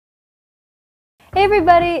Hey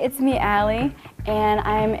everybody, it's me, Allie, and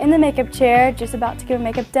I'm in the makeup chair, just about to get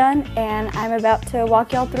my makeup done, and I'm about to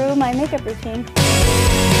walk y'all through my makeup routine.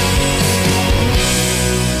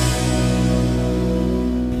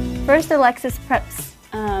 First, Alexis preps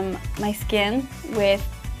my skin with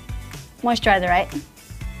moisturizer, right?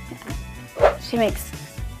 Yeah. She makes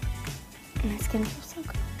my skin feel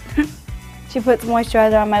so good. She puts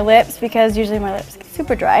moisturizer on my lips because usually my lips get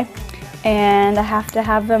super dry, and I have to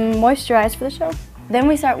have them moisturized for the show. Then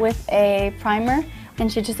we start with a primer, and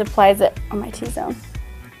she just applies it on my T-zone.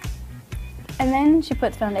 And then she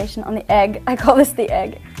puts foundation on the egg. I call this the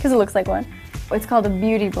egg because it looks like one. It's called a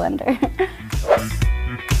beauty blender.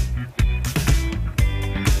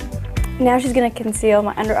 Now she's gonna conceal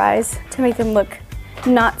my under eyes to make them look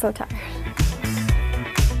not so tired.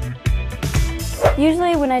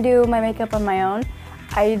 Usually when I do my makeup on my own,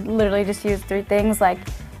 I literally just use 3 things like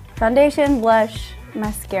foundation, blush,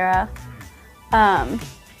 mascara,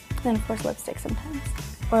 then of course lipstick sometimes,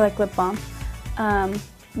 or like lip balm.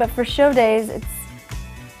 But for show days, it's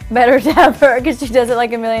better to have her because she does it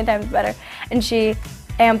like a million times better, and she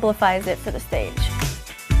amplifies it for the stage.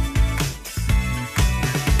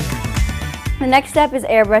 The next step is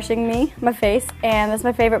airbrushing my face, and that's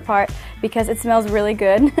my favorite part because it smells really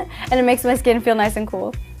good and it makes my skin feel nice and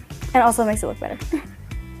cool, and also makes it look better.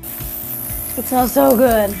 It smells so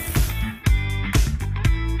good.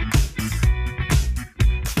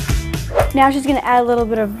 Now she's gonna add a little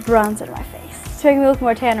bit of bronzer to my face. It's making me look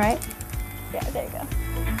more tan, right? Yeah, there you go.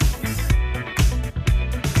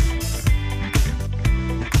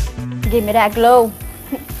 Give me that glow.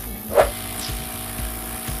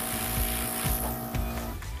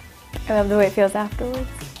 I love the way it feels afterwards.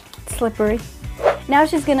 It's slippery. Now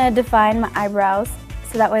she's gonna define my eyebrows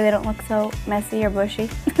so that way they don't look so messy or bushy.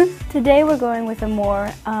 Today we're going with a more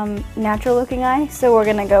natural looking eye, so we're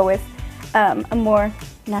gonna go with a more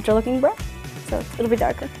natural looking brow, so it'll be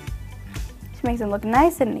darker. She makes them look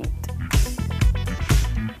nice and neat.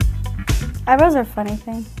 Eyebrows are a funny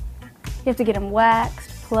thing. You have to get them waxed,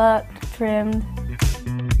 plucked, trimmed.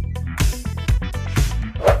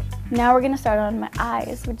 Now we're gonna start on my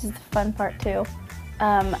eyes, which is the fun part too.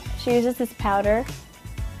 She uses this powder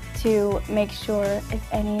to make sure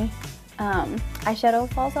if any eyeshadow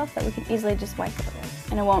falls off that we can easily just wipe it away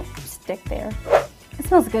and it won't stick there. It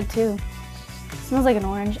smells good too. It smells like an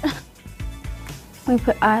orange. We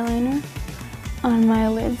put eyeliner on my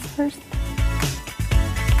lids first.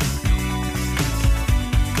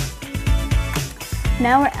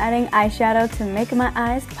 Now we're adding eyeshadow to make my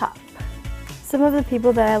eyes pop. Some of the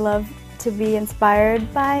people that I love to be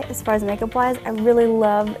inspired by as far as makeup wise, I really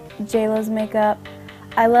love JLo's makeup.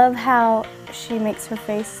 I love how she makes her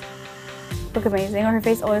face look amazing, or her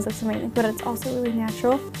face always looks amazing, but it's also really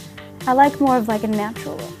natural. I like more of like a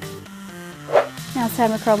natural look. Now it's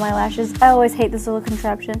time to curl my lashes. I always hate this little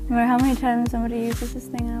contraption. No matter how many times somebody uses this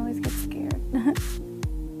thing, I always get scared.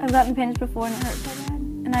 I've gotten pinched before and it hurt so bad,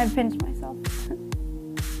 and I've pinched myself.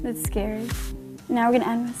 It's scary. Now we're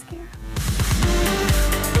gonna add mascara.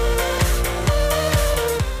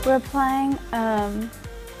 We're applying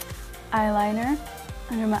eyeliner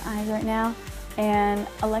under my eyes right now, and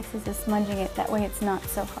Alexis is smudging it, that way it's not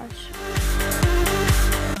so harsh.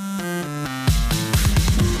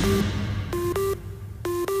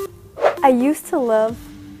 I used to love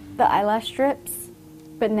the eyelash strips,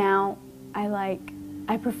 but now I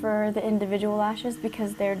prefer the individual lashes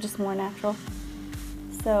because they're just more natural.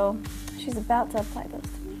 So she's about to apply those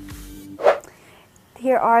to me.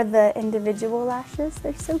 Here are the individual lashes.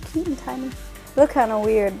 They're so cute and tiny. They look kind of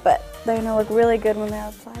weird, but they're gonna look really good when they're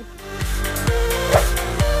applied.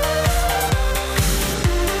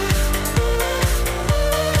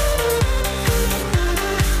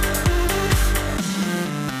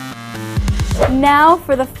 Now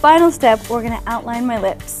for the final step, we're gonna outline my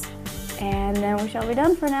lips, and then we shall be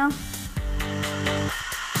done for now.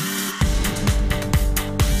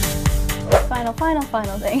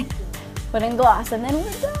 Final thing. Put in gloss, and then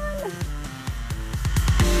we're done.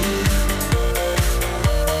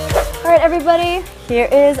 All right, everybody, here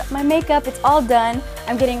is my makeup. It's all done.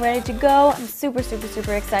 I'm getting ready to go. I'm super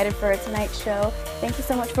excited for tonight's show. Thank you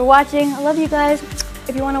so much for watching. I love you guys.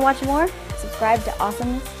 If you want to watch more, subscribe to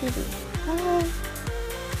Awesomeness TV.